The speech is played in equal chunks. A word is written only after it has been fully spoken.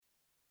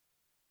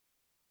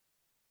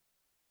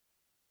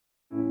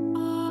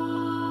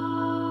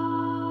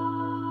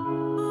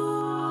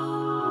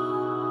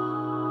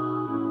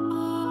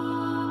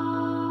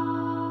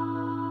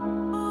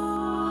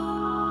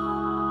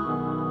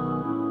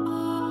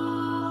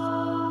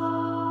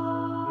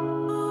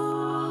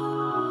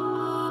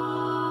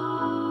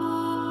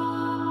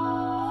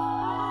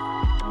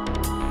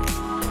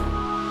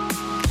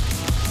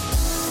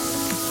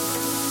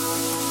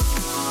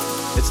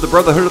the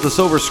Brotherhood of the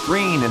Silver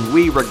Screen, and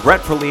we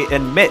regretfully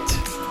admit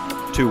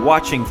to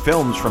watching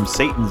films from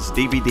Satan's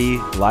DVD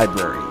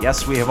library.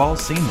 Yes, we have all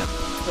seen them.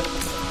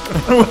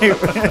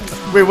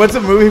 wait, what's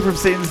a movie from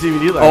Satan's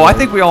DVD library? Oh, I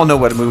think we all know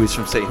what movies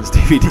from Satan's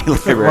DVD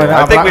library. Well, no,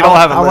 I think we'd all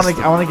have a I list.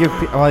 want to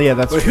give. Well, yeah,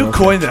 that's Wait, true. who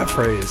coined that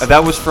phrase?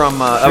 That was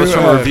from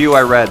a review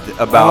I read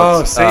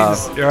about. Oh,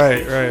 Satan's.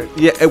 Right.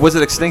 Yeah, was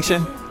it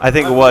Extinction? I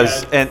think it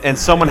was, and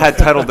someone had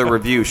titled the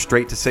review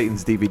 "Straight to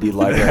Satan's DVD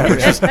Library,"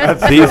 which is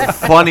the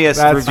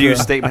funniest review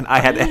statement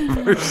I had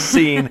ever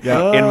seen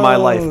in my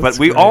life. But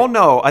we all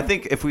know. I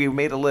think if we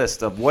made a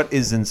list of what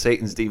is in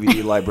Satan's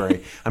DVD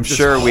library, I'm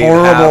sure we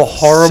have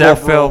horrible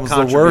films,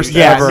 the worst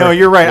ever. No,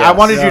 you're right. Yes. I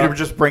wanted you to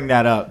just bring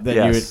that up,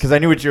 because I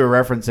knew what you were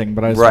referencing,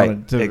 but I just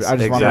wanted to. I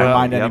just want to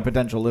remind any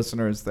potential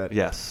listeners that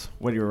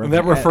what you were referencing. And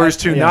that refers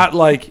to not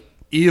like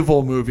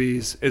evil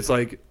movies. It's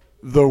like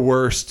the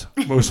worst,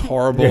 most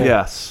horrible,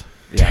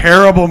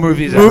 terrible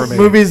movies ever made.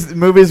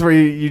 Movies where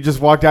you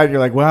just walked out and you're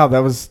like, wow, that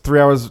was 2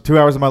 hours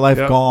of my life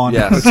gone.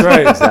 Yes, that's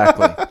right.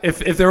 Exactly.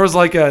 If there was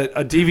like a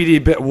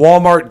DVD bin,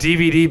 Walmart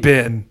DVD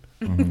bin,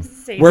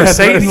 Mm-hmm. where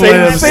Satan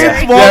lives.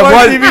 Satan's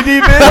Walmart DVD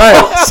bin.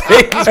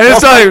 Right. And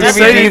it's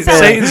like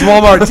Satan's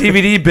Walmart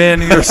DVD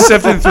bin, and you're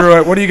sifting through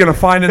it. What are you going to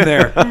find in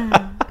there?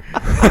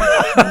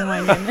 Oh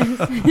my goodness.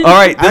 All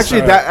right.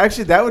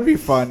 That would be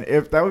fun.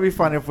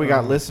 If we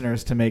got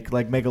listeners to make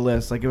a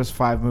list. Like, give us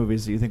 5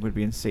 movies that you think would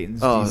be in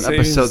Satan's. Oh, DVD.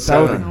 episode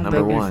 7, that'd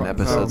number be 1, fun.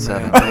 episode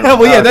 7.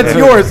 Well, yeah, that's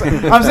yours.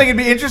 I'm saying it'd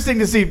be interesting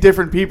to see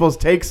different people's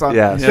takes on it.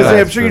 Yes, Because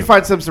that's I'm sure true. you'd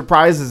find some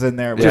surprises in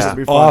there. Which Just would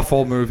be fun.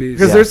 awful movies.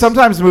 Because there's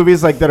sometimes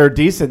movies like that are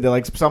decent that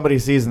like somebody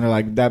sees and they're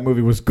like, that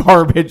movie was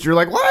garbage. You're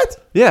like, what?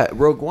 Yeah,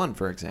 Rogue One,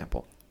 for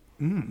example.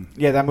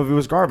 Yeah, that movie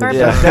was garbage.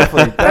 Yeah.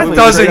 Definitely. That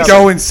doesn't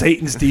go in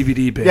Satan's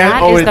DVD bin. Yeah,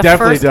 That oh, is it the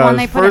definitely first one does.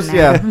 they put in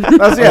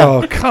First, there.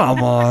 Oh,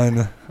 come on.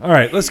 All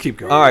right, let's keep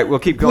going. All right, we'll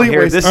keep going Complete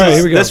here. waste. This All right, is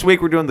here we go. this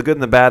week we're doing the good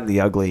and the bad and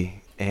the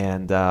ugly,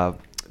 and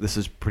this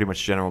is pretty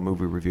much general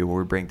movie review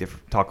where we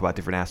talk about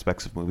different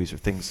aspects of movies or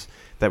things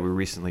that we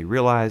recently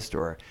realized,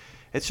 or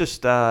it's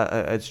just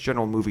it's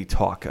general movie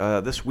talk.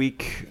 This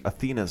week,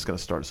 Athena's going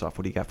to start us off.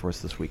 What do you got for us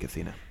this week,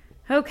 Athena?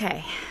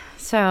 Okay,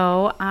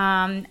 so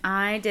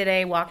I did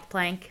a walked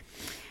plank,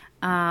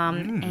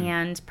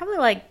 and probably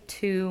like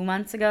 2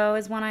 months ago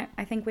is when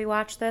I think we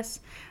watched this.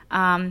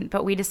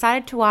 But we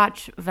decided to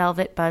watch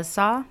Velvet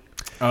Buzzsaw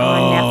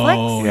on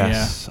Netflix.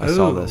 Yes, Yeah. I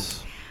saw Ooh.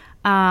 this.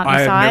 I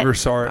have never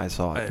saw it. I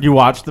saw it. You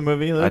watched the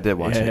movie? Luke? I did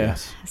watch it. Yeah.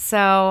 Yes.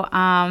 So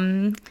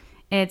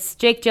it's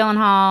Jake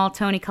Gyllenhaal,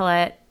 Toni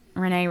Collette,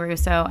 Renee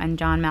Russo, and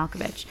John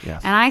Malkovich.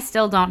 Yes. And I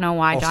still don't know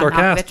why All-star John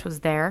Malkovich cast. was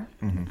there,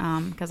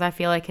 because I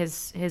feel like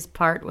his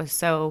part was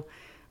so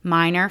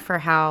minor for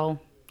how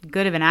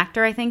good of an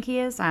actor I think he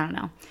is. I don't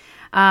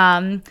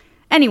know.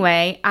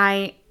 Anyway,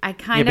 I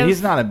kind But of...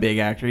 he's not a big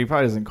actor. He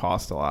probably doesn't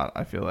cost a lot,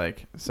 I feel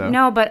like. So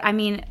No, but I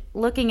mean,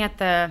 looking at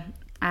the...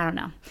 I don't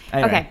know.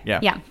 Anyway, okay.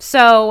 yeah.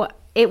 So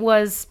it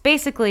was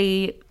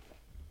basically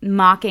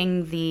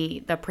mocking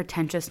the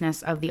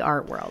pretentiousness of the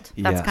art world.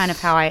 That's Yes. kind of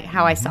how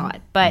I saw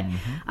it. But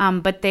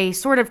but they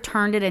sort of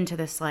turned it into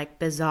this like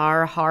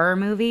bizarre horror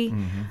movie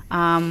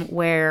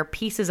where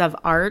pieces of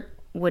art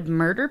would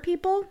murder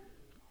people.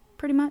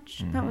 Pretty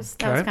much. That was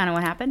Okay. kind of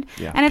what happened.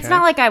 Yeah. And it's Okay.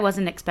 not like I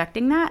wasn't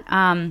expecting that.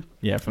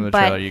 yeah, from the but-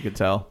 trailer you could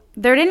tell.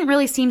 There didn't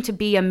really seem to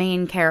be a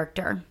main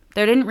character.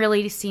 There didn't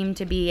really seem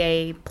to be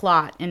a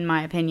plot, in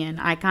my opinion.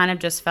 I kind of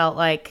just felt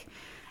like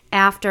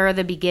after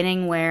the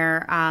beginning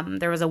where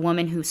there was a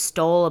woman who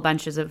stole a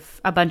bunch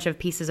of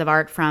pieces of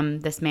art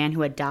from this man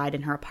who had died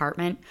in her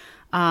apartment,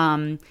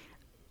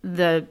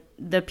 the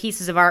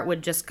pieces of art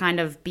would just kind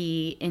of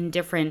be in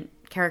different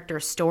character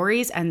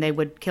stories and they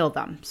would kill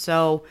them.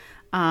 So,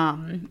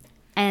 and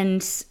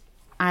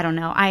I don't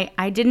know.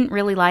 I didn't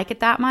really like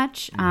it that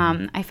much.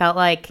 I felt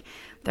like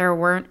there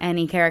weren't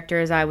any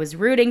characters I was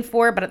rooting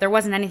for, but there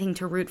wasn't anything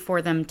to root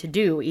for them to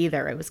do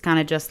either. It was kind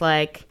of just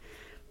like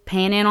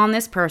paying in on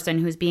this person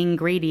who's being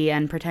greedy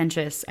and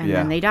pretentious, and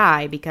then they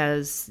die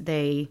because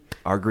they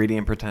Are greedy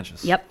and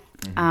pretentious. Yep.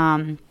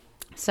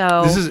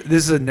 So This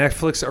is a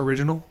Netflix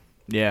original.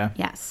 Yeah.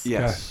 yes.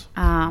 Yes.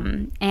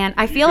 And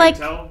I feel like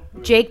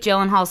Jake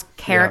Gyllenhaal's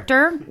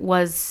character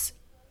was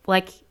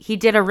like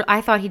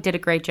I thought he did a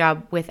great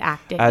job with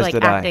acting, As like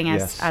did I, acting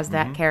yes. as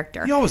that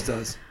character. He always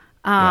does.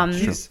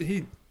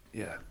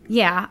 Yeah.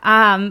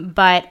 Yeah.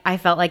 But I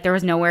felt like there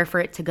was nowhere for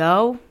it to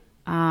go.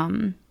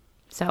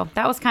 So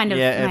that was kind of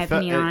my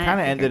opinion on it. It kind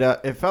of ended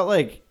up. It felt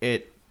like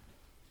it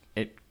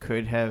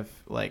could have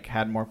like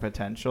had more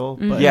potential.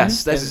 But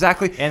Yes, that's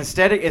exactly.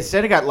 Instead,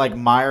 it got like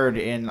mired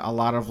in a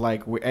lot of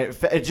like.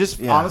 It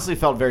just honestly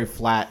felt very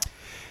flat.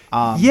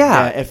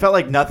 It felt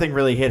like nothing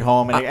really hit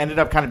home, and it ended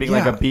up kind of being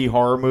like a B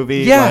horror movie.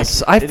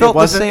 Yes, like, I felt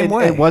the same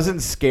way. It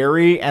wasn't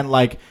scary, and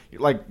like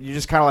you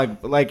just kind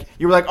of like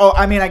you were like, oh,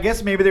 I mean, I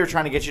guess maybe they were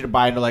trying to get you to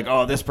buy into like,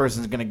 oh, this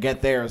person's gonna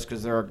get theirs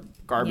because they're a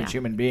garbage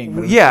human being.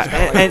 But Yeah,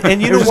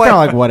 and you it know was what?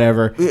 kind of like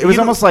whatever. It was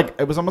You almost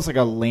like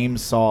a lame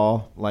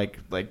Saw, like.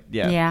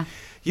 Yeah.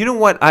 You know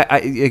what? I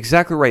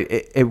exactly right.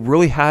 It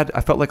really had.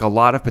 I felt like a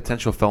lot of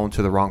potential fell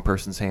into the wrong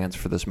person's hands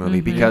for this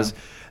movie because,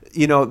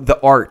 the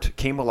art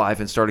came alive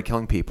and started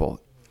killing people.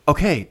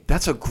 Okay,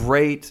 that's a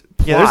great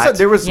plot. Yeah,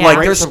 there's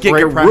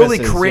really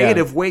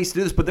creative ways to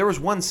do this. But there was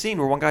one scene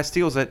where one guy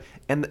steals it,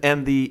 and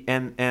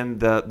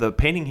the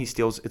painting he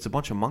steals, it's a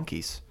bunch of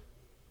monkeys,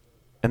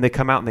 and they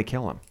come out and they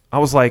kill him. I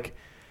was like,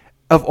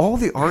 of all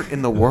the art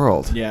in the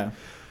world,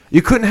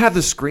 you couldn't have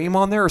the Scream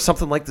on there or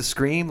something like the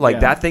Scream,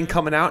 like that thing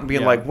coming out and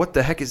being like, what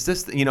the heck is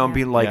this? And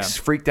being like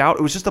freaked out.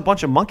 It was just a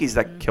bunch of monkeys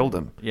that killed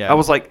him. Yeah. I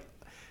was like,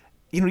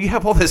 you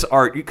have all this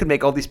art. You could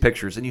make all these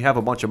pictures, and you have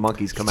a bunch of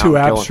monkeys come out. Too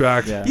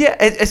abstract. Yeah,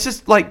 it's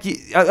just like,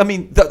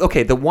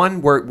 the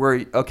one where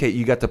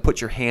you got to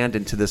put your hand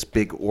into this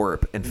big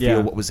orb and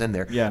feel what was in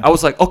there. Yeah. I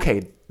was like,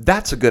 okay,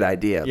 that's a good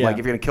idea. Yeah. Like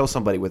if you're gonna kill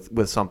somebody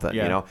with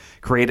something,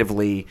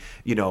 creatively,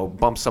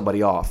 bump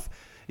somebody off.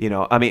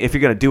 If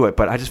you're gonna do it,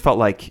 but I just felt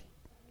like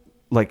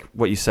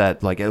what you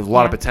said, like it was a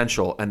lot of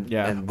potential, and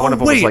one of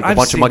them was like a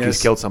bunch of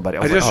monkeys killed somebody.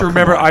 I just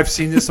remember I've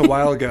seen this a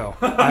while ago.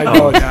 I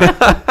know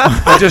that.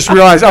 I just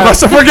realized I must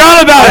have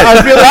forgot about it.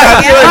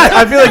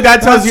 I feel like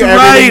that tells you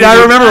everything. Right.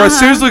 I remember as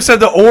soon as Luke said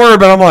the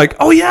orb, and I'm like,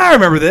 oh yeah, I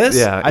remember this.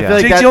 Yeah. I feel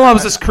like Jake Gyllenhaal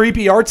was this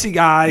creepy artsy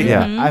guy.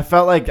 Yeah. Mm-hmm. I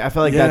felt like that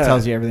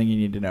tells you everything you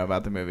need to know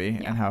about the movie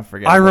and how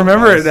forgettable. I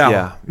remember it now.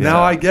 Yeah.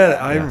 Now I get it.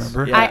 I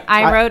remember. Yeah.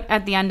 I wrote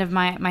at the end of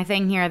my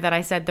thing here that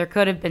I said there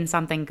could have been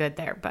something good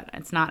there, but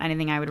it's not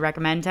anything I would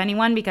recommend to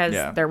anyone because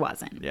there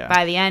wasn't. Yeah.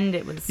 By the end,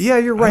 it was. Yeah,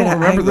 you're right.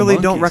 I really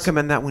don't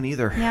recommend that one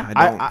either.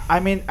 Yeah. I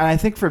mean, and I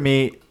think for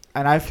me,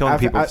 and I've killing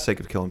people for the sake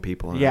of killing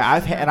people. Yeah,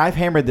 I've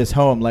hammered this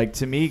home. Like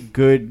to me,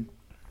 good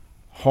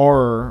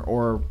horror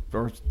or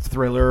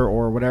thriller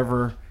or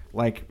whatever,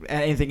 like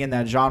anything in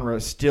that genre,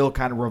 still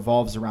kind of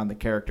revolves around the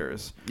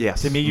characters.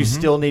 Yes. To me, you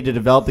still need to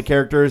develop the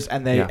characters,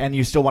 and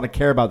you still want to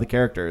care about the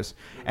characters.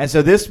 And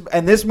so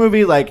this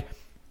movie, like.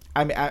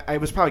 I mean, I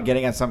was probably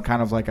getting at some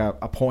kind of like a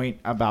point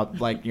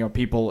about like,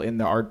 people in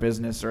the art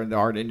business or in the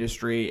art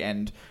industry,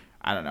 and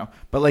I don't know,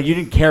 but like you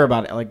didn't care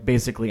about it, like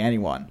basically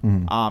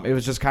anyone. It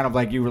was just kind of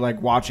like you were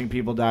like watching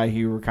people die.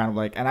 You were kind of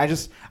like, and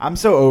I'm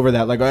so over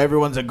that. Like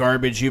everyone's a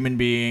garbage human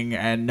being,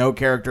 and no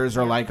characters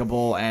are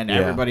likable, and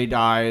everybody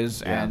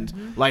dies,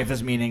 and life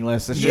is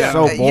meaningless. It's just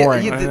so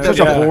boring. Such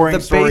a boring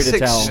story to tell. The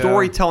basic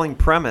storytelling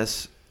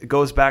premise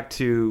goes back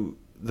to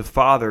the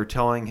father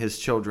telling his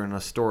children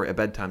a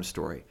bedtime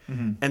story,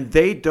 and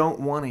they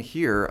don't want to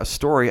hear a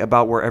story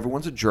about where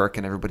everyone's a jerk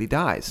and everybody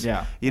dies.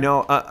 Yeah,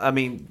 I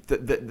mean,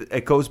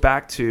 it goes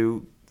back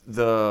to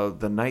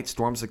the knight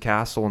storms the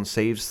castle and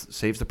saves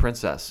the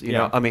princess. You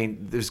know, I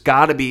mean, there's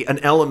got to be an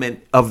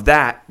element of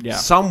that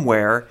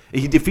somewhere.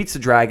 He defeats the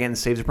dragon and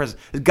saves the princess.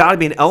 There's got to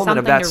be an element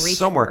of that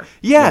somewhere.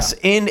 Yes,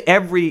 in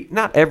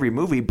not every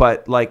movie,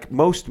 but like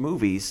most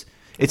movies.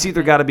 It's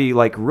either got to be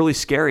like really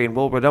scary and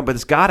well done, but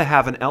it's got to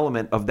have an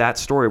element of that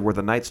story where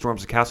the knight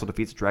storms the castle,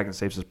 defeats the dragon, and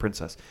saves his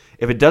princess.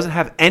 If it doesn't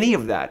have any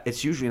of that,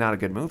 it's usually not a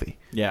good movie.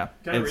 Yeah.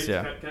 Can I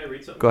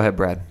read something? Go ahead,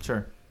 Brad.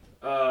 Sure.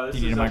 Do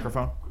you need a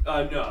microphone?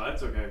 No,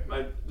 that's okay.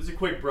 This is a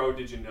quick bro.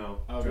 Did you know?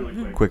 Okay.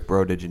 Really quick. Quick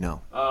bro. Did you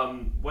know?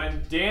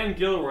 When Dan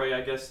Gilroy,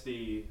 I guess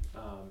the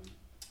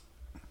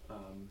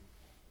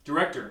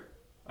director,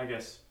 I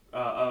guess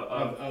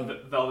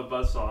of Velvet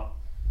Buzzsaw.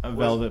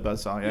 Velvet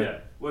Buzzsaw, yeah.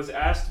 Was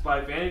asked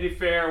by Vanity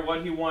Fair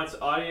what he wants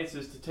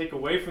audiences to take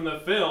away from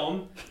the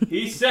film.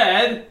 He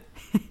said,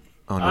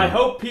 I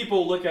hope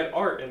people look at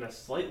art in a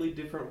slightly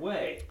different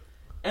way.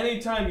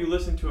 Anytime you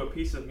listen to a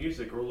piece of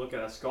music or look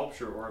at a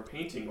sculpture or a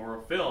painting or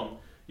a film,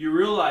 you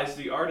realize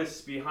the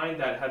artists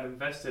behind that have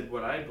invested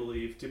what I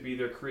believe to be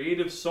their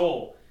creative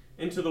soul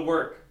into the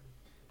work.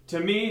 To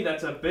me,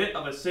 that's a bit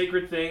of a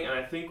sacred thing, and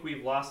I think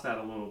we've lost that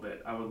a little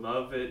bit. I would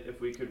love it if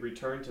we could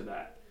return to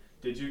that.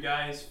 Did you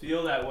guys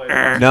feel that way?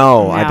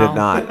 No, I did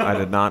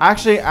not.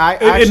 Actually,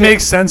 it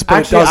makes sense,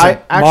 but it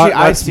doesn't.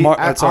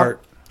 That's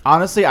art.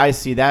 Honestly, I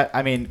see that.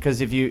 I mean,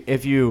 because if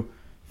you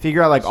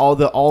figure out like all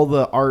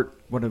the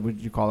art, what would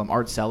you call them?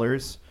 Art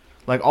sellers.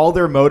 Like all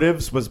their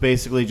motives was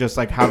basically just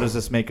like, how does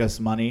this make us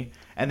money?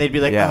 And they'd be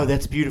like, oh,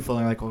 that's beautiful.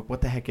 And like, well,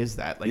 what the heck is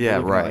that? Like,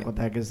 like, what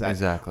the heck is that?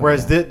 Exactly.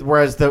 Whereas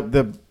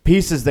the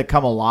pieces that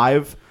come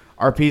alive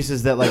are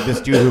pieces that like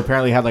this dude who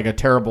apparently had like a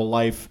terrible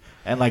life.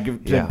 And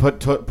like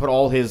put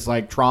all his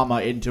like trauma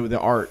into the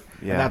art,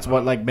 and that's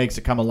what like makes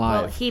it come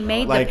alive. Well, he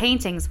made the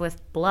paintings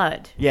with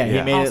blood. Yeah,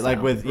 he made it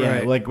like with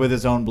like with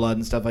his own blood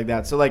and stuff like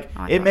that. So like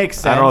it makes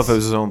sense. I don't know if it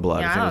was his own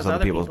blood. It was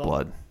other people's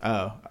blood.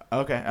 Oh,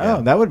 okay.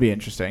 Oh, that would be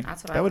interesting.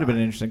 That would have been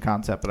an interesting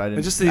concept, but I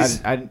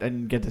didn't. I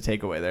didn't get the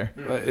takeaway there.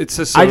 It's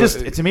just.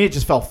 To me, it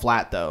just fell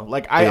flat though.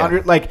 Like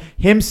like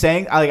him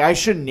saying, like I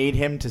shouldn't need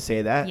him to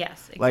say that.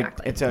 Yes,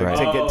 exactly.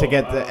 Like to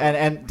get the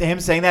and him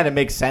saying that, it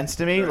makes sense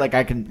to me. Like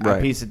I can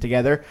piece it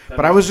together.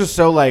 But I was just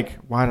so like,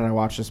 why did I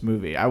watch this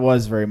movie? I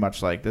was very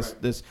much like this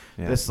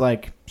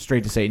like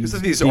straight to Satan.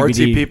 These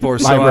artsy people are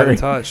so out of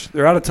touch.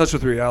 They're out of touch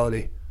with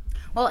reality.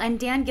 Well, and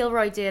Dan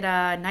Gilroy did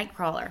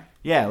Nightcrawler.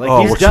 Yeah,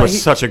 like which was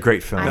such a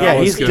great film.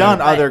 Yeah, he's done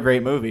other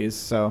great movies.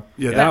 So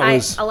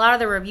a lot of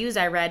the reviews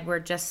I read were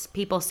just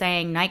people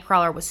saying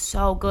Nightcrawler was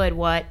so good.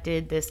 What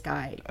did this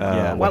guy?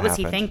 What was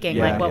he thinking?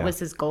 Yeah, what was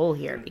his goal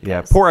here?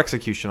 Because poor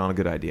execution on a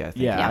good idea. I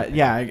think.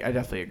 I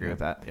definitely agree with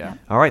that. Yeah.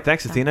 All right,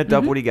 thanks, Athena.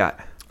 Dub, what do you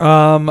got?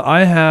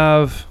 I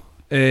have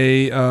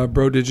a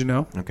Bro Did You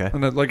Know? Okay,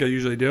 and like I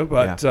usually do,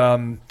 but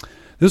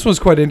this one's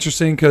quite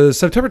interesting because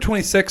September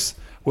 26th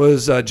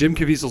was Jim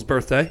Caviezel's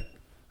birthday.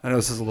 I know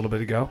this is a little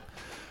bit ago.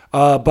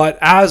 But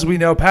as we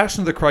know,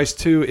 Passion of the Christ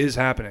 2 is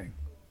happening.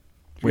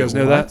 You guys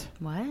know that?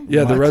 What?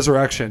 Yeah, the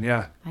resurrection,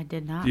 yeah. I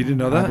did not. You didn't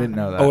know that? I didn't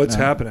know that. Oh, it's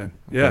happening.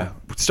 Yeah,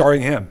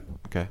 starring him.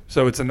 Okay.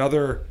 So it's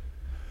another...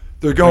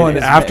 They're going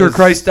after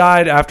Christ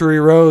died, after he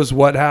rose,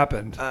 what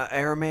happened?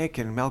 Aramaic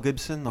and Mel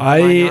Gibson?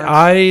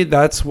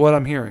 That's what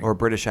I'm hearing. Or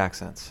British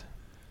accents?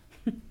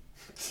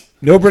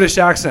 No British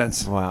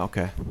accents. Wow,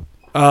 okay.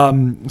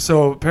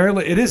 So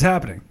apparently it is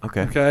happening.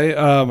 Okay.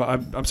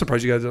 I'm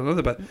surprised you guys don't know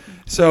that, but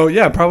so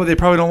yeah, they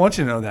probably don't want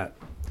you to know that.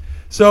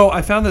 So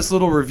I found this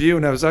little review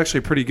and it was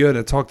actually pretty good.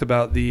 It talked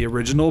about the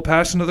original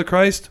Passion of the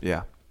Christ.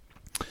 Yeah.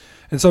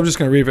 And so I'm just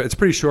going to read it. It's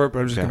pretty short, but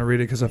I'm just going to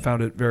read it because I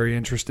found it very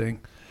interesting.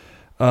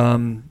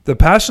 The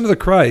Passion of the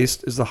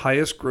Christ is the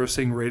highest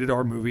grossing rated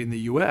R movie in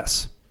the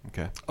U.S.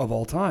 Of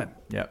all time.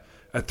 Yep.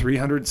 At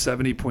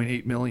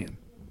 $370.8 million.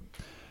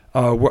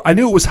 I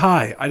knew it was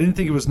high. I didn't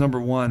think it was number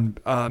one,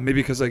 maybe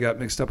because I got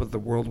mixed up with the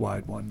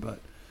worldwide one. But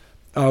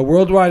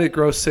worldwide, it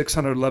grossed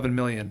 $611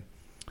 million.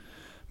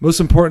 Most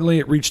importantly,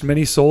 it reached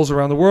many souls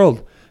around the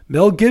world.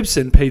 Mel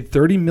Gibson paid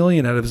 $30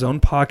 million out of his own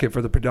pocket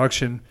for the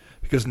production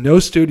because no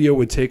studio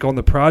would take on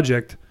the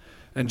project,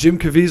 and Jim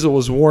Caviezel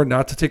was warned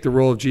not to take the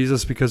role of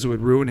Jesus because it would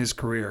ruin his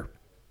career.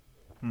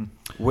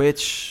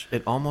 Which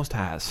it almost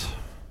has.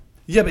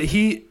 Yeah, but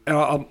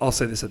I'll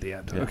say this at the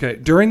end. Yeah. Okay.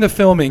 During the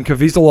filming,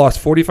 Caviezel lost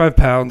 45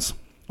 pounds,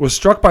 was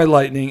struck by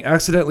lightning,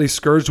 accidentally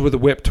scourged with a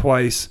whip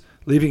twice,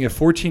 leaving a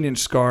 14-inch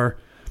scar,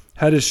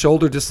 had his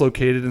shoulder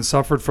dislocated, and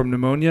suffered from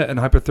pneumonia and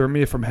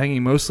hypothermia from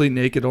hanging mostly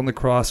naked on the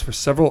cross for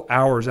several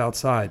hours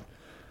outside.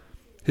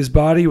 His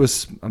body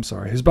was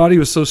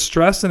so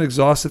stressed and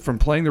exhausted from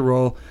playing the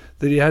role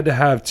that he had to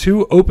have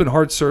 2 open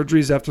heart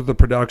surgeries after the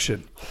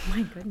production. Oh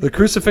my goodness. The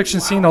crucifixion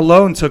scene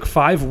alone took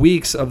 5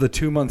 weeks of the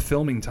 2-month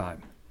filming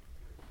time.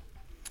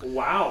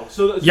 Wow.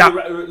 So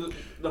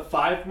the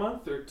 5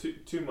 month or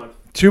 2 month?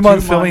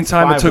 2-month filming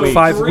time. It took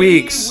 5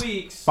 weeks.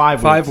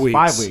 5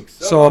 weeks.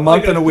 So a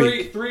month and a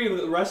week. Three of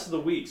the rest of the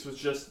weeks was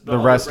just the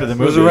rest of the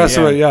movie. It was the rest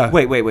of it, yeah.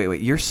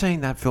 Wait. You're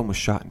saying that film was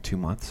shot in 2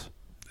 months?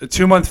 A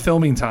 2-month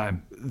filming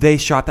time. They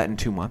shot that in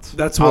 2 months?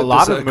 That's what a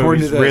lot of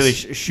movies really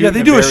shoot. Yeah,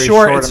 they do a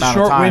short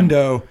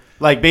window.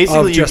 Like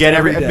basically you get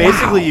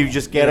you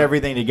just get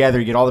everything together,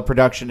 you get all the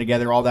production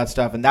together, all that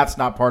stuff, and that's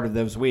not part of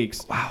those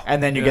weeks. Wow.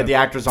 And then you get the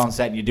actors on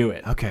set and you do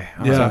it. Okay.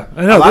 Yeah.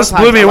 I know, this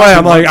blew me away.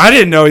 I'm like, I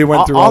didn't know he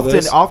went through all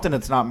this. Often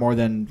it's not more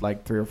than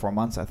like 3 or 4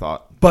 months, I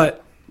thought.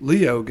 But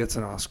Leo gets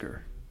an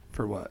Oscar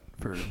for what?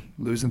 For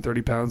losing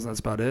 30 pounds and that's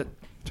about it?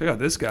 Check out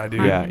this guy,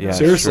 dude. Yeah.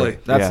 Seriously.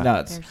 Sure. That's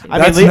nuts.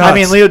 I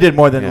mean, Leo did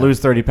more than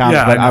lose 30 pounds,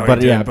 but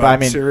I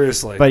mean,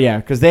 seriously. But yeah,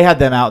 because they had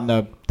them out in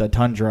the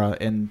tundra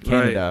in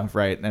Canada,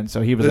 right? And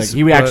so he was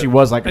actually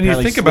was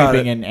apparently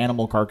sleeping in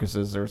animal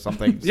carcasses or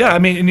something. So. Yeah, I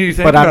mean, and you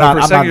think but about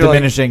I'm not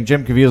diminishing.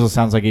 Jim Caviezel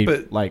sounds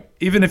like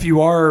even if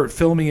you are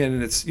filming it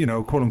and it's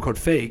quote unquote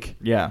fake.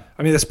 Yeah.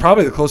 I mean, that's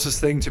probably the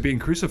closest thing to being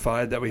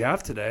crucified that we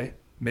have today.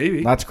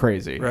 Maybe. That's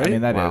crazy. Right? I mean,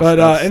 that is.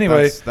 But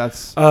anyway,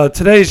 that's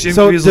today's Jim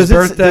Caviezel's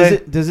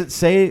birthday. Does it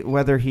say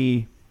whether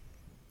he...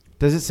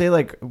 Does it say,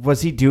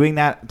 was he doing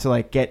that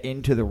to, get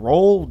into the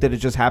role? Did it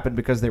just happen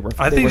because they were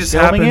filming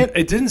it?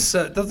 It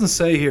doesn't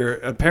say here.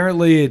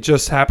 Apparently, it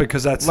just happened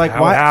because that's how it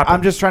happened.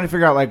 I'm just trying to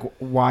figure out,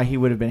 why he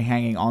would have been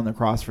hanging on the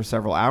cross for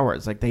several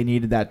hours. They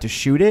needed that to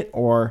shoot it,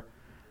 or...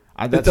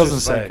 It doesn't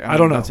say. I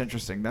don't know. That's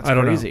interesting. That's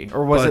crazy.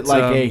 Or was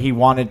it he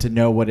wanted to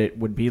know what it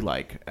would be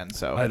like, and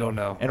so I don't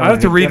know. I have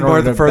to read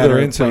more further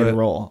into it.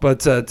 Role. But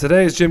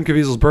today is Jim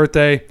Caviezel's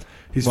birthday.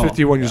 He's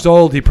 51 years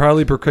old. He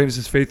proudly proclaims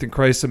his faith in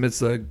Christ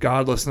amidst the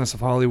godlessness of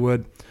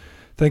Hollywood.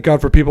 Thank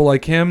God for people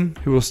like him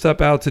who will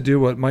step out to do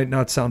what might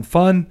not sound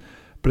fun,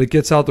 but it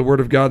gets out the word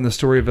of God and the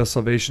story of the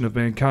salvation of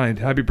mankind.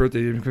 Happy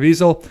birthday, Jim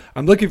Caviezel.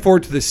 I'm looking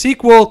forward to the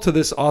sequel to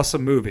this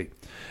awesome movie.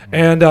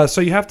 And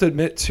so you have to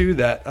admit, too,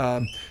 that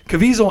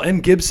Caviezel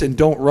and Gibson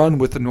don't run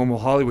with the normal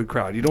Hollywood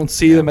crowd. You don't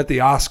see them at the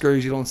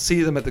Oscars. You don't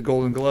see them at the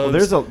Golden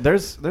Globes. Well,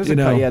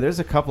 there's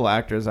a couple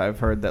actors I've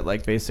heard that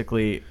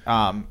basically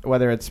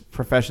whether it's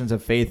professions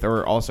of faith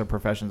or also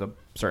professions of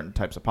certain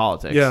types of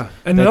politics. Yeah,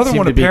 and another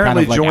one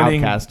apparently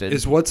joining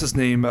is what's his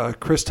name,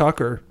 Chris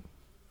Tucker.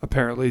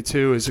 Apparently,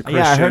 too, is a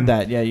Christian. Yeah, I heard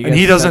that. Yeah, and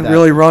he doesn't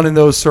really run in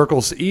those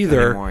circles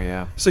either. Anymore,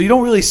 yeah. So you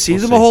don't really see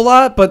them a whole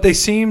lot, but they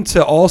seem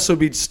to also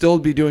still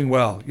be doing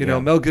well.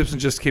 Mel Gibson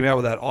just came out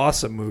with that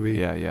awesome movie.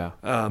 Yeah.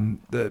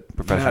 The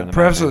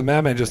Professor of the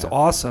Madman, just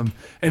awesome,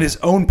 and his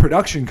own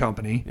production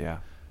company. Yeah.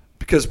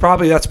 Because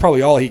that's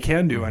probably all he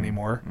can do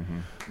anymore.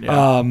 Mm-hmm.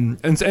 Yeah.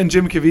 And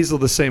Jim Caviezel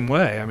the same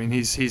way. I mean,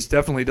 he's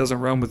definitely doesn't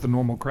run with the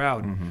normal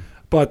crowd. Mm-hmm.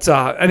 But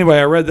anyway,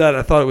 I read that.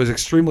 I thought it was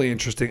extremely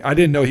interesting. I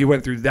didn't know he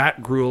went through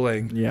that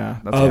grueling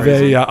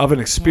of an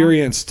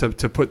experience to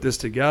put this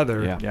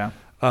together.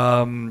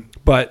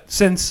 But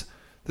since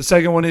the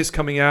second one is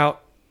coming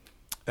out,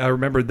 I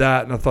remembered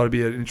that, and I thought it'd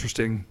be an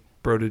interesting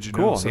Bro Did You Know?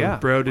 Cool, So,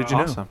 Bro, Did You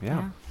Know?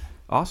 Yeah.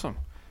 Awesome.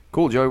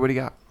 Cool, Joey, what do you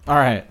got? All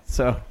right,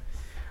 so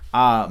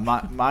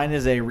mine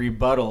is a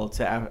rebuttal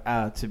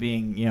to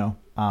being,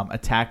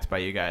 attacked by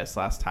you guys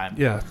last time.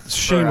 Yeah,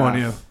 shame on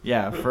you.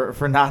 Yeah,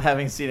 for not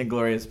having seen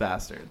Inglourious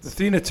Bastards.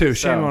 Athena too,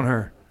 shame on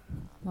her.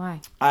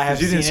 Why?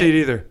 Because you didn't see it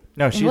either.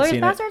 No, she'd Inglourious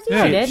seen Bastards? it.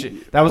 Yeah, I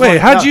did. That was Wait,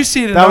 how'd you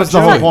see it? That was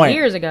the whole point.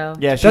 Years ago.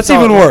 Yeah, that's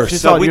even worse. She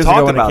saw it we years talked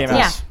ago when about it came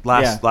this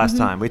out. last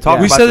time. We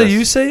talked. We about said that this.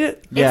 you say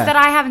it. It's that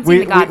I haven't seen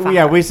The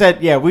Godfather. We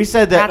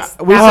said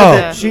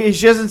that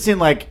she hasn't seen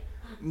like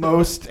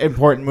most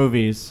important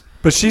movies.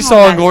 But she Oh, saw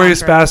that's not Inglourious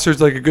true.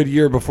 Bastards like a good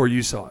year before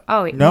you saw it.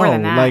 Oh, No, more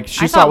than that. like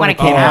she I saw it when it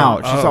came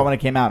out. She Oh. saw it when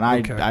it came out,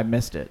 and Okay. I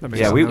missed it. That makes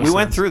Yeah, sense. we Makes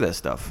went sense. through this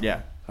stuff. Yeah,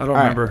 I don't All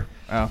right. remember.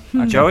 Oh,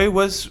 okay. Joey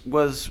was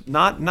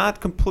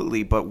not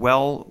completely, but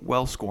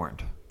well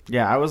scorned.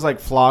 Yeah, I was like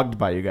flogged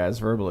by you guys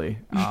verbally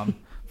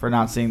for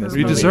not seeing this.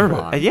 You movie. deserve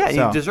it. Yeah,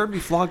 So- you deserve to be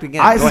flogged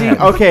again. I Go see. ahead.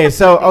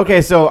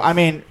 Okay, so I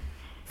mean,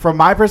 from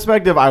my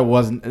perspective, that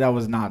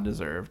was not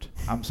deserved.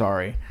 I'm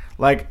sorry.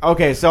 Like,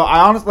 okay, so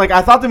I honestly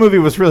I thought the movie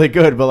was really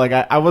good, but like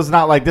I was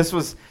not like this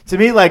was to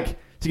me like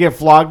to get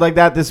flogged like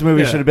that. This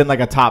movie Yeah. should have been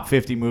like a top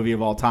 50 movie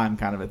of all time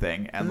kind of a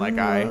thing. And like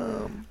I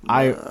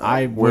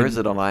Where is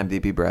it on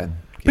IMDb, Brad?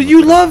 But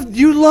you love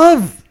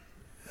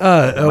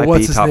Might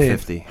what's be his top name?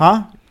 50.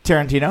 Huh?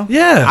 Tarantino?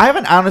 Yeah. I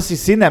haven't honestly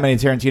seen that many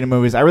Tarantino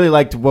movies. I really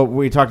liked what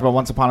we talked about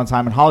Once Upon a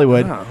Time in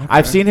Hollywood. Oh, okay.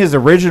 I've seen his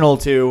original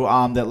two,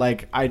 that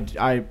like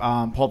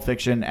I Pulp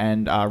Fiction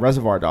and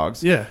Reservoir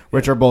Dogs. Yeah.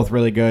 Which are both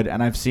really good.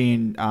 And I've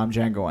seen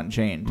Django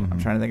Unchained. I'm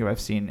trying to think if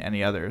I've seen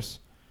any others.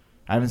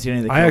 I haven't seen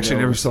any of the I Kill actually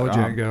never Bills, saw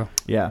Django.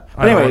 Yeah. I But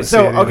don't anyway, wanna see so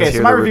any of okay, this.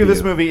 so my Hear the review of this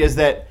review. movie is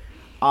that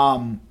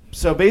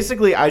so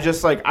basically I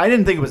just like I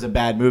didn't think it was a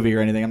bad movie or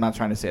anything. I'm not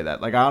trying to say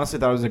that. Like I honestly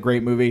thought it was a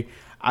great movie.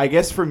 I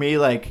guess for me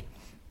like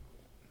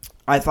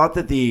I thought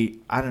that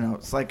I don't know,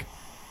 it's like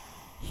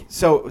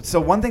so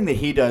one thing that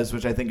he does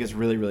which I think is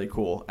really really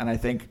cool, and I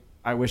think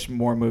I wish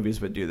more movies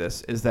would do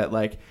this, is that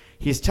like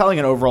he's telling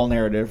an overall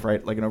narrative,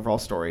 right? Like an overall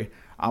story,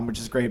 which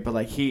is great, but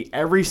like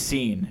every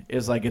scene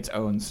is like its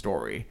own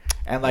story.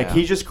 And like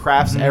he just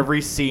crafts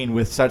every scene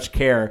with such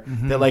care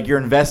that like you're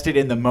invested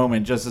in the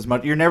moment just as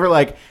much. You're never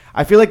like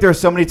I feel like there are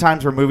so many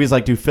times where movies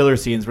like do filler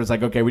scenes where it's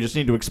like, okay, we just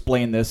need to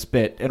explain this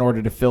bit in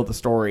order to fill the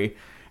story.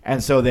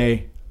 And so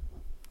they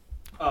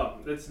Oh,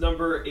 it's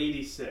number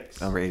 86.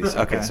 Number 80.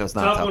 Okay, so it's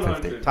not top 50.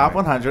 100. top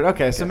 100.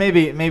 Okay, so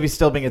maybe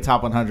still being a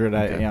top 100,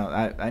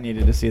 I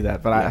needed to see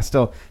that, but I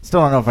still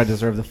don't know if I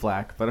deserve the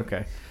flack, but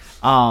okay.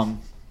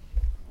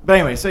 But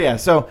anyway,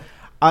 so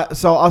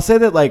I'll say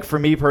that like for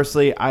me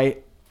personally, I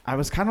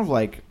was kind of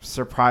like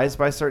surprised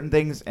by certain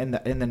things in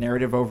the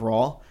narrative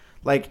overall.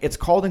 Like it's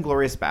called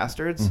Inglourious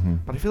Bastards,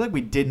 but I feel like we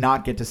did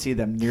not get to see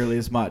them nearly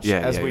as much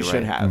as we you're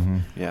should right. have.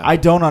 Yeah. I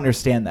don't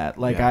understand that.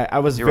 Like Yeah. I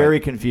was You're very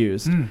right.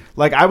 confused.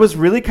 Like I was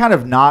really kind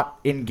of not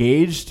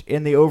engaged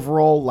in the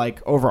overall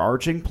like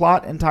overarching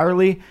plot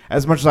entirely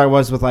as much as I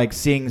was with like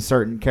seeing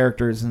certain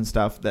characters and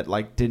stuff that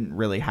like didn't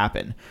really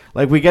happen.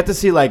 Like we get to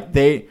see like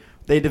they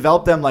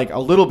developed them like a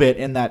little bit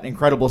in that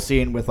incredible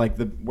scene with like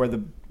where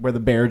the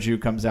bear Jew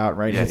comes out,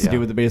 right? Yeah, It's to yeah. do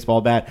with the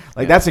baseball bat.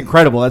 Like that's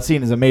incredible. That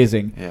scene is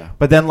amazing. Yeah.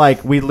 But then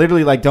like we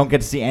literally like don't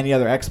get to see any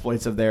other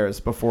exploits of theirs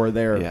before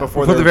Yeah.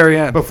 Before the very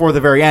end. Before the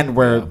very end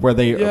where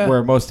Yeah.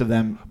 where most of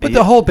them. But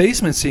the whole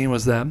basement scene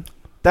was them.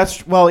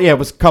 That's it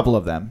was a couple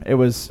of them. It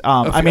was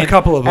A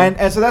couple of them.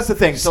 and so that's the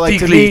thing. So like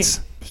Stieglitz.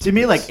 to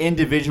me like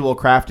individual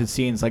crafted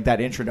scenes like that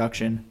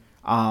introduction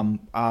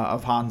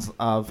of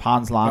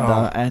Hans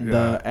Landa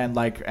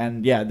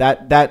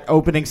that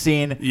opening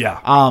scene,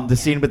 the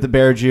scene with the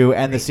bear Jew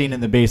and the scene in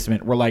the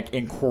basement were like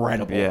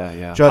incredible,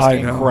 just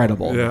I know.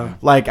 incredible. Yeah.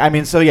 Like I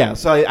mean,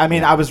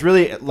 I was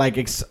really like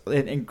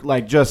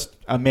like just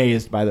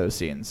amazed by those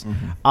scenes.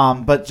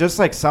 But just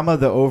like some of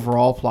the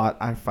overall plot,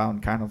 I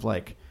found kind of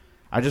like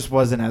I just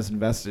wasn't as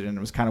invested and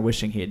was kind of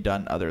wishing he had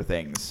done other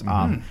things.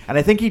 And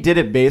I think he did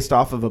it based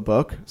off of a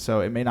book,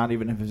 so it may not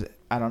even have.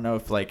 I don't know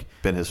if like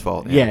been his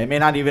fault. Yeah, it may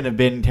not even have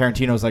been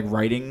Tarantino's like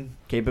writing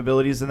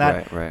capabilities in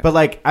that. Right. But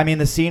like, I mean,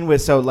 the scene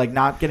with like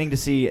not getting to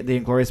see the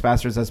Inglourious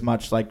Bastards as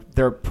much, like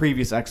their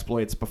previous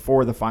exploits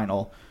before the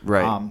final,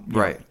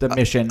 the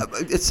mission.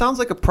 It sounds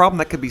like a problem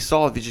that could be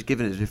solved if you just give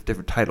it a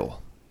different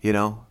title. You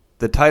know,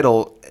 the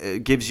title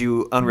gives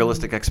you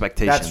unrealistic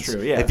expectations. That's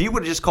true, yeah. If you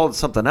would have just called it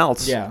something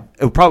else, Yeah.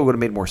 it probably would have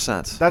made more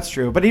sense. That's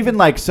true. But even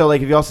like so,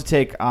 like if you also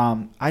take,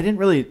 I didn't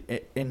really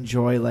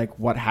enjoy like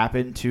what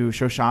happened to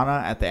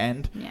Shoshana at the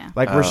end. Yeah.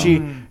 Like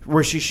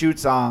where she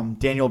shoots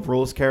Daniel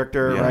Bruhl's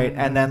character, Yeah. right?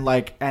 And then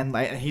like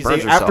he's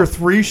Burns after herself.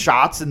 3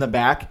 shots in the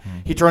back,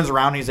 he turns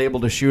around and he's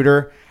able to shoot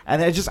her. And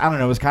it just, I don't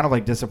know, it was kind of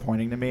like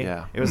disappointing to me.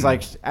 Yeah. It was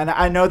like, and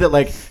I know that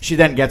like she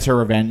then gets her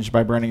revenge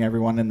by burning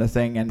everyone in the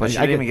thing, and But she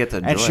didn't even get to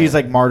enjoy and she's it.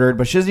 like martyred,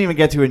 but she doesn't even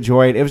get to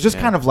enjoy it. It was just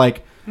kind of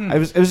like, it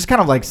was just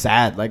kind of like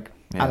sad. Like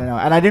I don't know.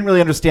 And I didn't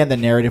really understand the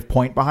narrative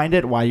point behind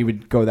it, why you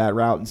would go that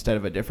route instead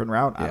of a different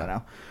route. I don't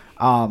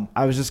know.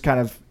 I was just kind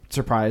of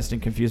surprised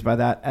and confused by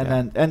that.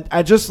 And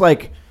I just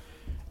like,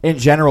 in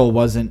general,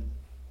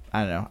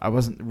 I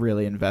wasn't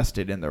really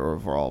invested in the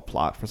overall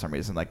plot for some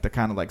reason. Like the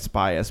kind of like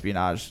spy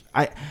espionage.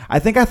 I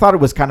think I thought it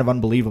was kind of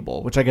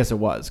unbelievable, which I guess it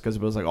was because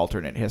it was like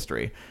alternate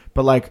history.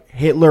 But like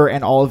Hitler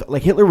and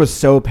Hitler was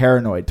so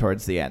paranoid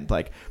towards the end.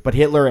 Like, but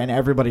Hitler and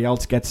everybody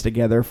else gets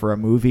together for a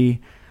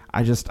movie.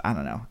 I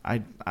don't know.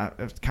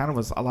 It kind of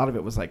was, a lot of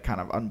it was like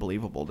kind of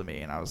unbelievable to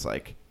me. And I was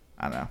like,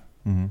 I don't know.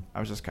 Mm-hmm. I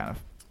was just kind of.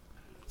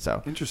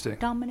 So interesting.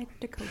 Dominic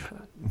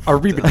DeCoco.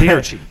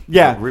 Arrivederci.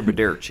 Yeah.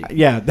 Arrivederci.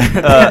 Yeah.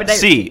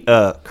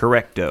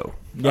 Correcto.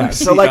 Yeah.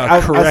 So like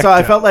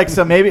I felt like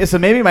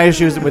maybe my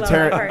issue isn't with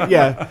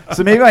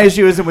So maybe my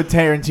issue isn't with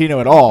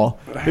Tarantino at all,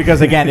 because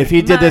again, if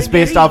he did this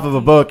based off of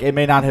a book, it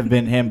may not have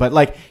been him. But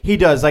like he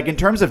does, like in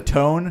terms of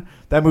tone,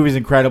 that movie's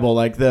incredible.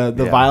 Like the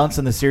violence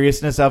and the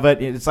seriousness of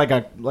it, it's like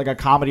a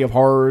comedy of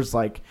horrors.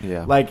 But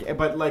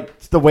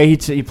the way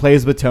he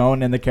plays with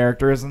tone and the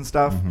characters and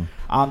stuff.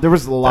 Mm-hmm. There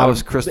was a lot. That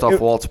was Christoph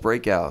Waltz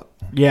breakout.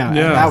 Yeah,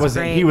 that was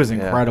he was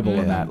incredible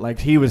in that. Like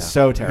he was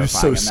so terrifying. He was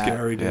so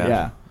scary, dude.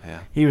 Yeah.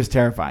 He was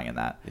terrifying in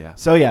that. Yeah.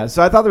 So I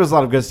thought there was a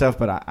lot of good stuff,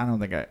 but I don't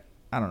think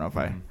I don't know if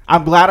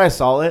I'm glad I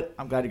saw it.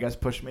 I'm glad you guys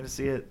pushed me to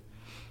see it,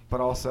 but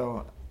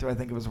also, do I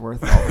think it was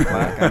worth all the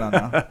flack? I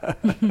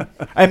don't know.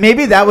 And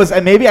maybe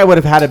I would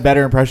have had a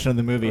better impression of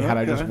the movie had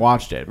I just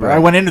watched it. But I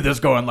went into this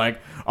going like,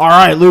 all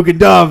right, Luke and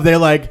Dove, they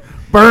like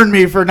burned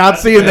me for not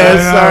seeing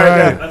this.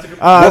 Sorry. That's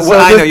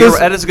a good point.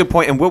 That is a good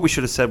point. And what we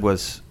should have said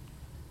was,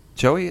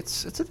 Joey,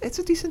 it's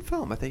a decent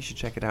film. I think you should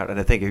check it out. And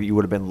I think you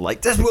would have been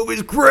like, this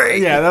movie's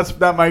great. Yeah,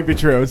 that might be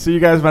true. So you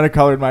guys might have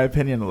colored my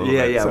opinion a little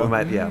bit. Yeah, so. we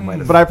might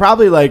have. But I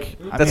probably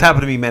That's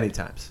happened to me many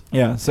times.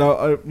 Yeah.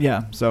 So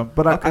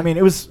but I mean,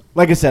 it was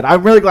like I said.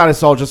 I'm really glad I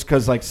saw it just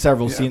because like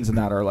several scenes in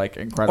that are like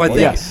incredible.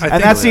 Well, I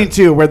think that scene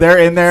too, where they're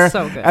in there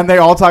and they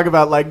all talk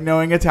about like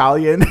knowing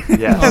Italian.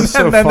 Yeah,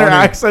 and then their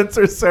accents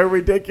are so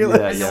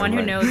ridiculous. And the one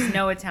who knows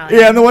no Italian.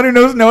 Yeah, and the one who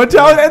knows no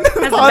Italian, and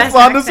then Hans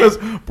Landa says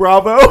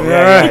 "Bravo."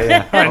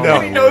 Yeah. I know.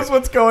 He knows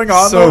what's going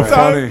on. So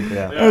funny.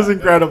 Yeah. It was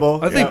incredible.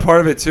 I think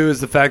part of it too is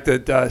the fact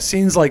that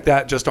scenes like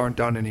that just aren't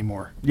done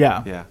anymore.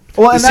 Yeah.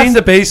 Well, the scene in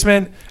the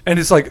basement, and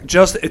it's like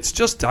it's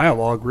just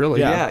dialogue, really.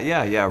 Yeah.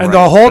 And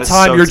the whole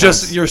time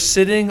you're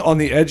sitting on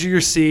the edge of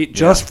your seat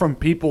just from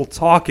people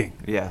talking.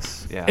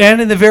 Yes. Yeah. And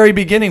in the very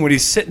beginning, when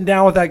he's sitting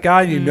down with that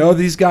guy, and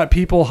he's got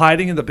people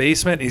hiding in the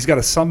basement, and he's got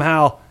to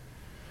somehow.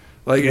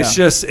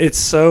 It's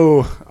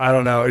so, I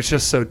don't know, it's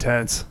just so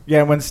tense.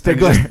 Yeah, when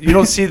Stiglitz... You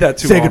don't see that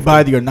too often. Say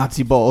goodbye to your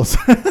Nazi balls.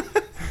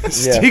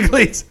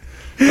 Stiglitz.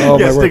 Oh,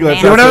 my word.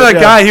 Stiglitz. Whenever that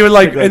guy, he would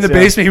in the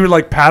basement, he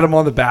would pat him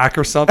on the back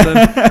or something.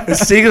 And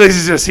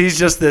Stiglitz he's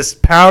just this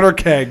powder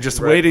keg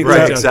just waiting.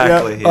 Right,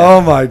 exactly. Yeah.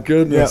 Oh, my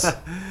goodness.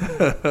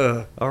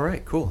 All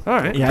right, cool. All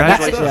right.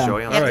 Congratulations,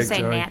 Joey. You have to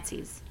say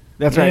Nazis.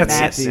 That's right,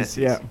 Nazis.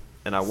 Yeah.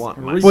 And I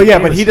want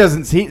but he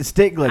doesn't.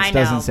 Stiglitz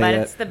doesn't say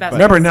it. It's the best.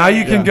 Remember, now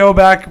you can go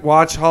back,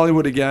 watch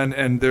Hollywood again,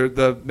 and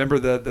remember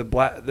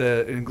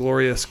the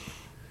Inglorious.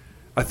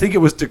 I think it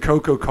was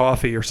DeCoco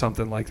Coffee or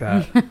something like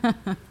that.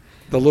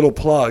 The little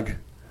plug.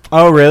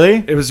 Oh,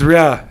 really? It was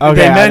Okay,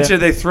 they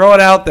mentioned they throw it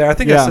out there. I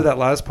think I said that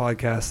last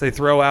podcast. They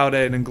throw out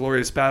an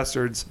Inglorious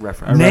Bastards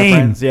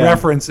reference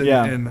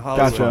in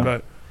Hollywood. Gotcha.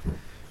 But.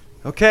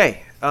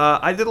 Okay.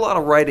 I did a lot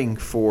of writing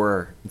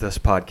for this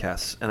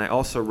podcast, and I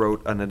also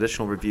wrote an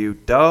additional review.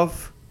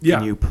 Dove,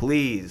 can you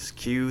please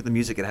cue the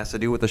music? It has to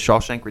do with the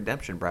Shawshank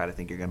Redemption, Brad. I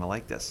think you're going to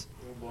like this.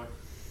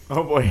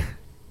 Oh, boy.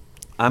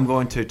 I'm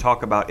going to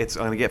talk about I'm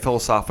going to get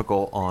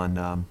philosophical on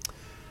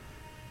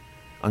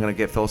I'm going to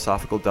get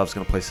philosophical. Dove's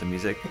going to play some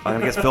music. I'm going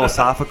to get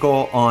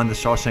philosophical on the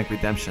Shawshank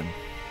Redemption.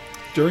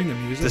 During the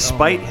music?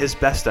 Despite his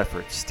best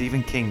efforts,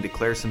 Stephen King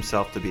declares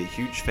himself to be a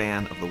huge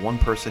fan of the one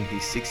person he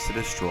seeks to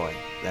destroy,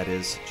 that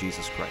is,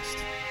 Jesus Christ.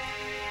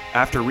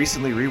 After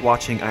recently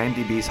rewatching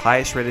IMDb's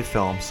highest-rated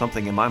film,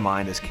 something in my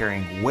mind is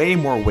carrying way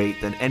more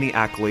weight than any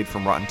accolade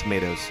from Rotten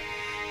Tomatoes.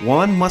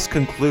 One must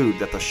conclude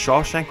that The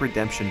Shawshank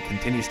Redemption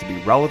continues to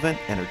be relevant,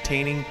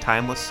 entertaining,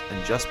 timeless,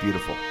 and just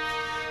beautiful.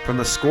 From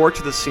the score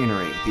to the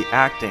scenery, the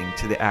acting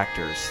to the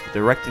actors, the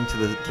directing to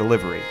the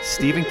delivery,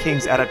 Stephen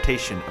King's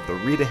adaptation of the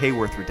Rita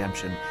Hayworth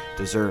Redemption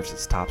deserves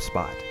its top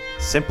spot.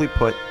 Simply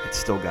put, it's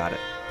still got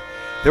it.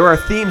 There are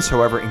themes,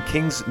 however, in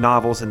King's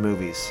novels and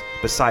movies,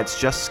 besides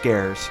just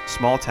scares,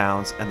 small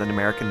towns, and the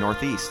American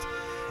Northeast.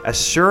 As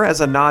sure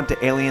as a nod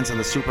to aliens and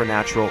the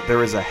supernatural,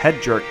 there is a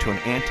head jerk to an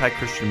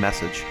anti-Christian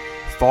message.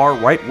 Far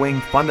right-wing,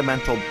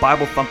 fundamental,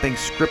 Bible-thumping,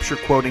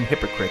 scripture-quoting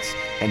hypocrites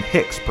and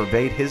hicks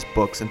pervade his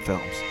books and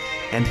films.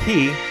 And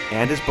he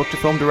and his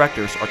book-to-film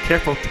directors are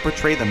careful to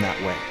portray them that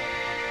way.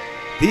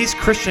 These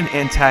Christian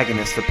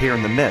antagonists appear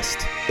in The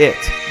Mist, It,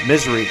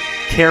 Misery,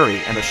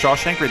 Carrie, and The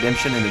Shawshank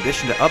Redemption in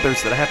addition to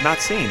others that I have not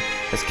seen,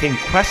 as King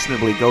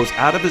questionably goes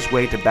out of his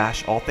way to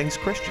bash all things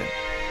Christian.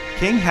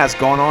 King has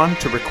gone on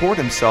to record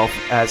himself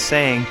as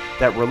saying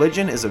that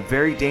religion is a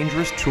very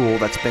dangerous tool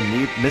that's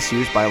been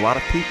misused by a lot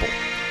of people.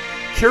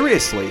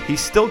 Curiously, he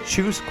still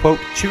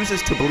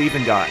chooses to believe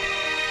in God.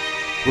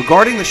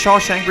 Regarding The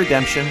Shawshank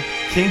Redemption,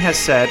 King has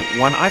said,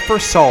 "When I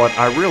first saw it,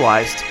 I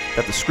realized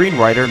that the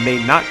screenwriter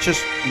made not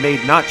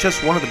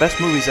just one of the best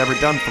movies ever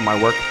done for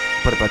my work,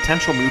 but a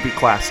potential movie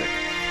classic."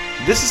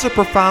 This is a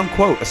profound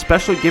quote,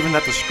 especially given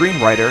that the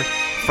screenwriter,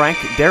 Frank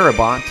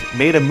Darabont,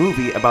 made a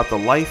movie about the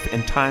life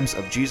and times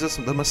of Jesus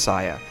the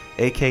Messiah,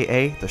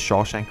 aka The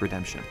Shawshank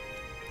Redemption.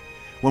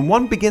 When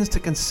one begins to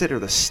consider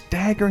the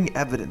staggering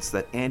evidence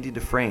that Andy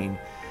Dufresne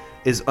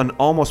is an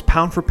almost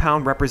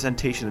pound-for-pound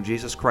representation of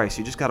Jesus Christ,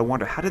 you just got to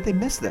wonder, how did they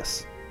miss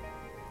this?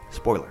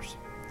 Spoilers.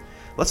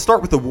 Let's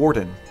start with the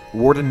Warden,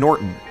 Warden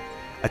Norton.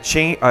 A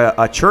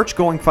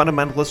church-going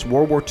fundamentalist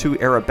World War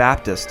II-era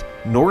Baptist,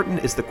 Norton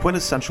is the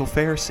quintessential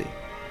Pharisee.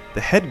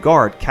 The head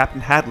guard,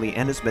 Captain Hadley,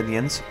 and his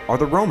minions are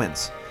the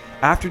Romans.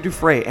 After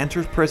Dufresne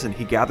enters prison,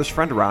 he gathers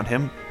friends around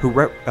him who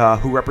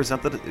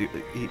represent the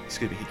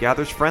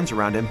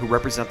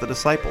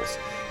disciples,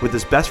 with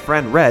his best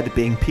friend Red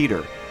being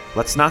Peter.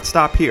 Let's not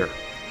stop here.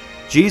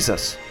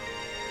 Jesus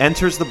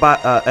enters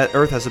at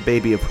earth as a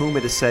baby, of whom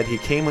it is said he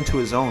came unto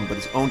his own, but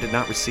his own did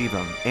not receive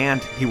him.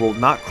 And he will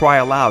not cry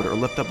aloud or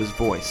lift up his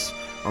voice,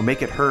 or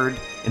make it heard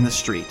in the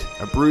street.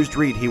 A bruised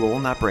reed he will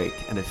not break,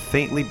 and a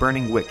faintly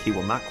burning wick he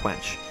will not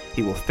quench.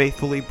 He will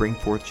faithfully bring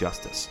forth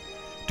justice.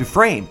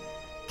 Dufresne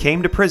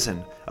came to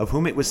prison, of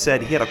whom it was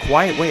said he had a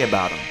quiet way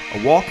about him,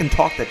 a walk and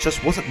talk that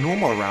just wasn't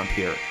normal around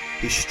here.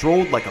 He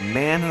strolled like a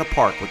man in a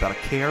park without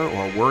a care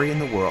or a worry in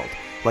the world,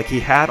 like he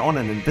had on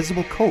an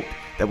invisible coat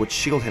that would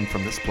shield him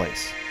from this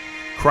place.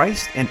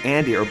 Christ and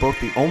Andy are both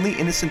the only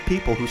innocent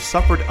people who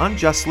suffered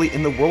unjustly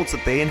in the worlds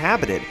that they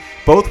inhabited.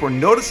 Both were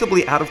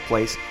noticeably out of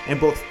place, and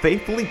both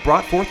faithfully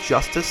brought forth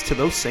justice to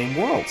those same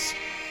worlds.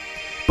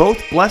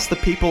 Both blessed the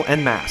people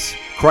en masse.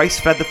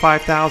 Christ fed the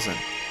 5,000.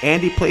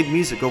 Andy played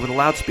music over the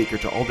loudspeaker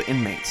to all the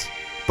inmates.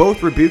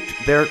 Both rebuked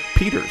their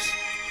Peters.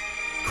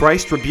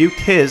 Christ rebuked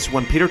his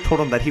when Peter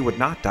told him that he would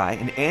not die,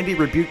 and Andy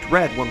rebuked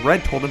Red when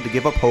Red told him to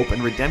give up hope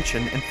and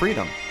redemption and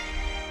freedom.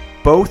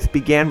 Both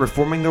began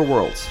reforming their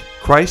worlds.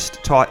 Christ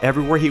taught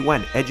everywhere he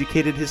went,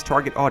 educated his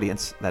target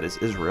audience, that is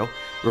Israel,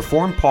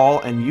 reformed Paul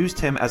and used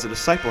him as a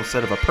disciple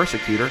instead of a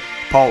persecutor.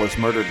 Paul is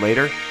murdered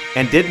later,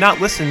 and did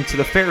not listen to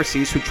the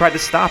Pharisees who tried to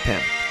stop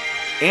him.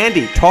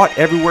 Andy taught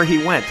everywhere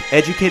he went,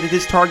 educated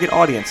his target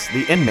audience,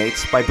 the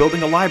inmates, by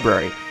building a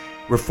library,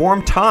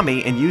 reformed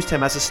Tommy and used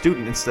him as a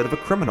student instead of a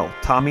criminal.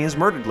 Tommy is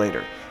murdered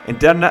later, and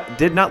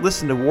did not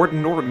listen to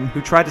Warden Norton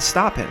who tried to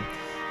stop him.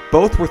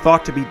 Both were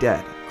thought to be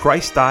dead.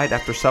 Christ died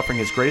after suffering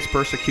his greatest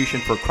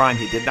persecution for a crime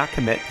he did not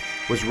commit,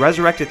 was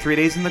resurrected after 3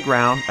 days in the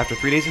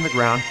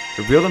ground,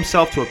 revealed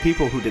himself to a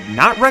people who did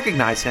not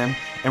recognize him,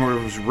 and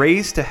was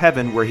raised to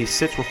heaven where he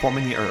sits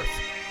reforming the earth.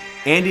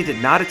 Andy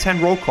did not attend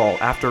roll call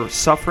after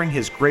suffering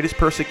his greatest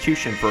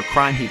persecution for a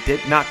crime he did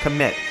not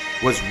commit,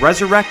 was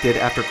resurrected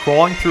after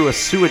crawling through a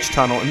sewage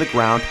tunnel in the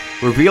ground,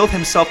 revealed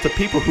himself to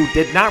people who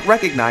did not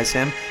recognize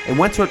him, and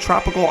went to a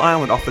tropical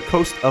island off the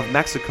coast of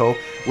Mexico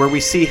where we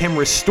see him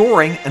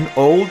restoring an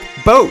old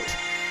boat.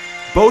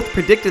 Both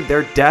predicted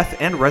their death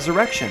and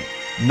resurrection.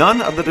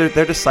 None of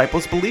their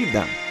disciples believed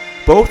them.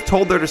 Both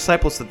told their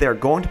disciples that they are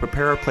going to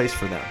prepare a place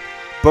for them.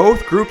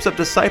 Both groups of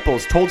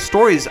disciples told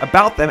stories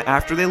about them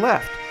after they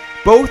left.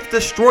 Both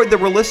destroyed the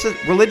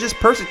religious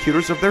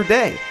persecutors of their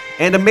day.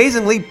 And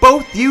amazingly,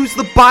 both used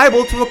the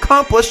Bible to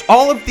accomplish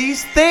all of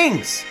these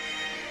things.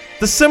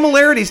 The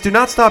similarities do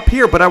not stop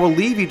here, but I will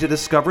leave you to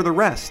discover the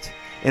rest.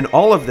 In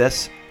all of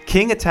this,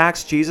 King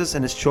attacks Jesus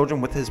and his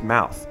children with his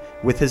mouth.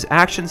 With his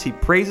actions, he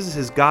praises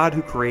his God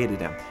who created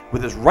him.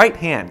 With his right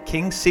hand,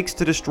 King seeks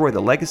to destroy the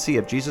legacy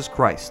of Jesus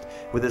Christ.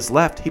 With his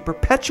left, he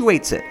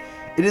perpetuates it.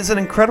 It is an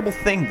incredible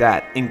thing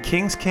that, in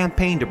King's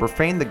campaign to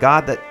profane the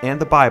God and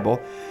the Bible,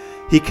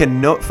 he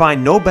can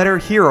find no better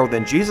hero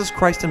than Jesus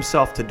Christ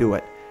himself to do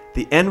it.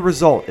 The end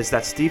result is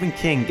that Stephen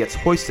King gets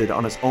hoisted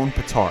on his own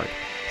petard.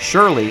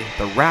 Surely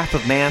the wrath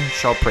of man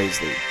shall praise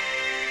thee.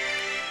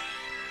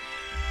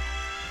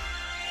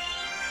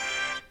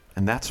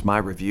 And that's my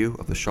review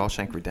of The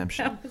Shawshank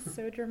Redemption. That was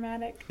so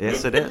dramatic.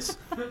 Yes, it is.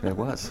 It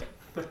was.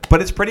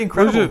 But it's pretty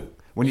incredible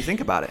when you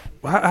think about it.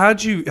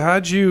 How'd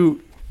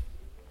you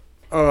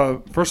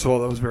first of all,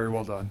 that was very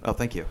well done. Oh,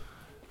 thank you.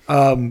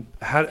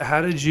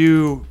 How did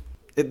you...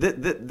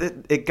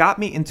 It got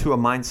me into a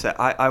mindset.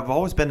 I've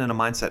always been in a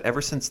mindset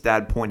ever since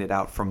Dad pointed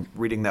out from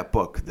reading that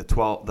book,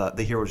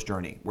 the Hero's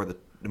Journey, where it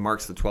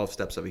marks the 12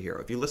 steps of a hero.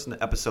 If you listen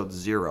to episode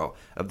 0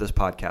 of this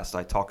podcast,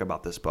 I talk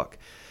about this book.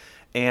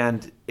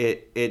 And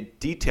it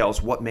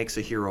details what makes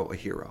a hero a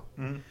hero.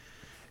 Mm-hmm.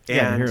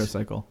 And the hero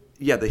cycle.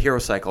 Yeah, the hero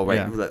cycle, right?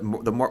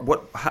 Yeah.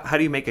 How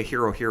do you make a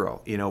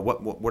hero? You know,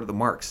 what are the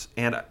marks?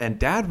 And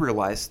Dad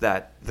realized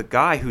that the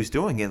guy who's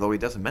doing it, though he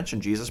doesn't mention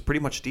Jesus,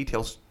 pretty much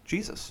details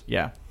Jesus.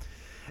 Yeah.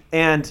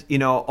 And, you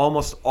know,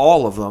 almost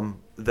all of them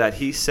that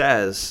he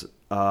says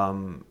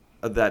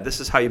that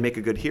this is how you make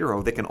a good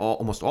hero, they can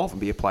almost all of them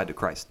be applied to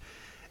Christ.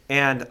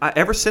 And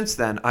ever since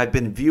then, I've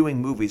been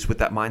viewing movies with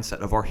that mindset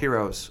of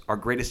our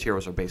greatest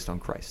heroes are based on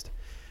Christ.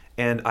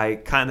 And I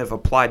kind of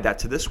applied that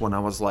to this one. I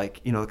was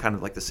like, you know, kind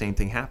of like the same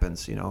thing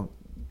happens. You know,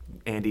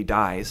 Andy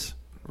dies,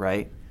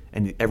 right?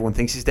 And everyone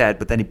thinks he's dead,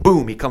 but then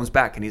he comes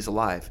back and he's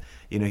alive.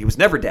 He was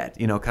never dead,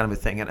 kind of a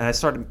thing. And I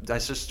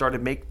just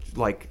started make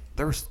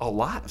there's a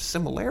lot of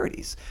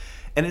similarities.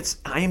 And it's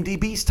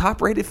IMDb's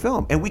top-rated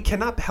film. And we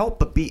cannot help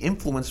but be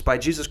influenced by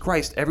Jesus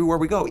Christ everywhere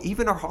we go,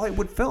 even our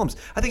Hollywood films.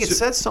 I think it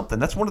says something.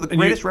 That's one of the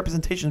greatest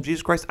representations of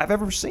Jesus Christ I've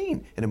ever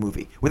seen in a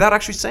movie, without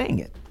actually saying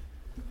it.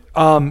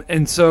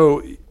 And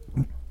so,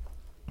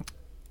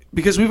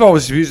 because we've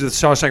always viewed the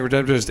Shawshank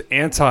Redemption as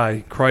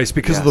anti-Christ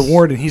because of the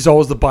warden. He's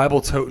always the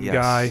Bible-toting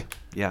guy.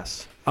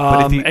 Yes.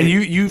 But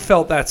you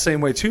felt that same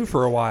way, too,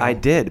 for a while. I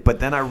did, but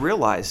then I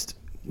realized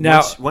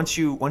once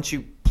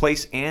you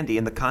place Andy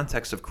in the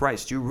context of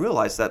Christ, you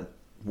realize that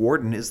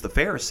warden is the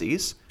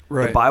Pharisees,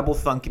 the Bible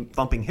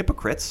thumping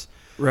hypocrites,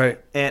 right?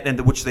 And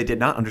which they did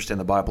not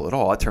understand the Bible at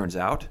all. It turns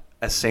out,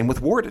 as same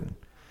with warden,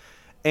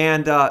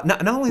 and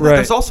not only that,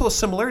 there's also a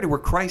similarity where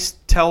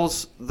Christ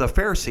tells the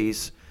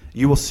Pharisees,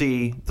 "You will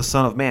see the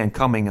Son of Man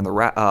coming in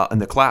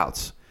the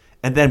clouds."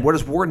 And then what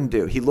does warden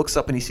do? He looks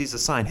up and he sees the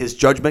sign, "His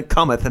judgment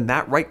cometh," and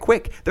that right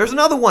quick. There's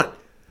another one.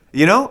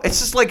 It's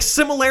just like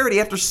similarity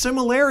after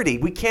similarity.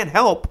 We can't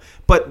help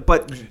but.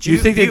 Do you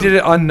think they did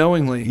it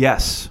unknowingly?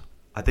 Yes,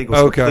 I think it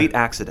was a complete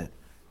accident.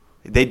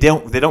 They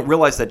don't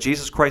realize that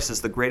Jesus Christ is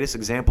the greatest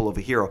example of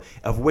a hero,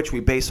 of which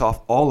we base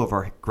off all of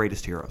our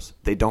greatest heroes.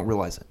 They don't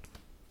realize it.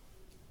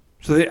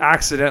 So they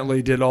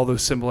accidentally did all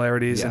those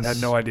similarities and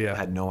had no idea.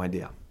 Had no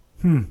idea.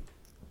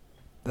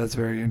 That's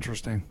very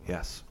interesting.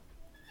 Yes.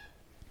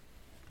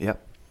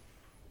 Yep.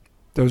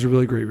 That was a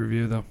really great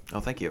review, though. Oh,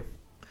 thank you.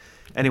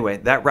 Anyway,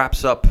 that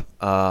wraps up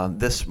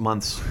this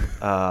month's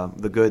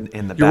The Good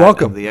and the You're Bad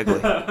welcome. and the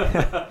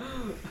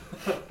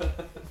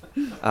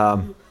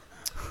Ugly.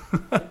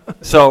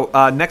 So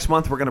next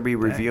month we're going to be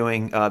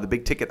reviewing the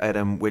big ticket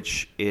item,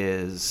 which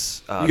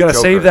is you got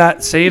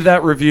to save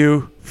that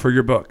review for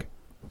your book.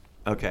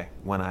 Okay,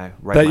 when I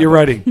write that my you're book.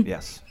 writing.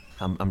 Yes,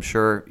 I'm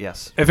sure.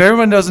 Yes. If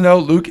everyone doesn't know,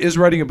 Luke is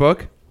writing a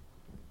book.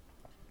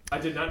 I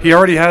did not know. He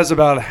already has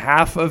about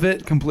half of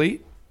it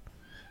complete.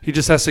 He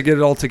just has to get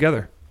it all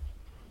together.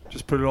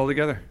 Just put it all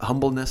together.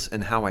 Humbleness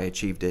and how I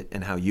achieved it,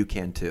 and how you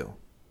can too.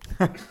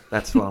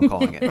 That's what I'm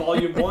calling it.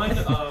 Volume 1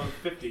 of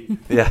 50.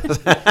 Yeah,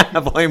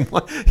 Volume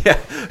 1. Yeah,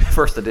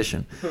 first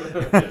edition.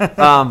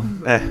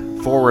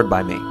 Forward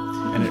by me.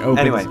 And it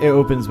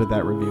opens with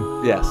that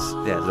review. Yes,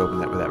 it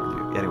opens with that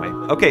review. Anyway,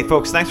 okay,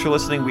 folks, thanks for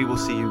listening. We will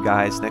see you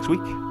guys next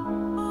week.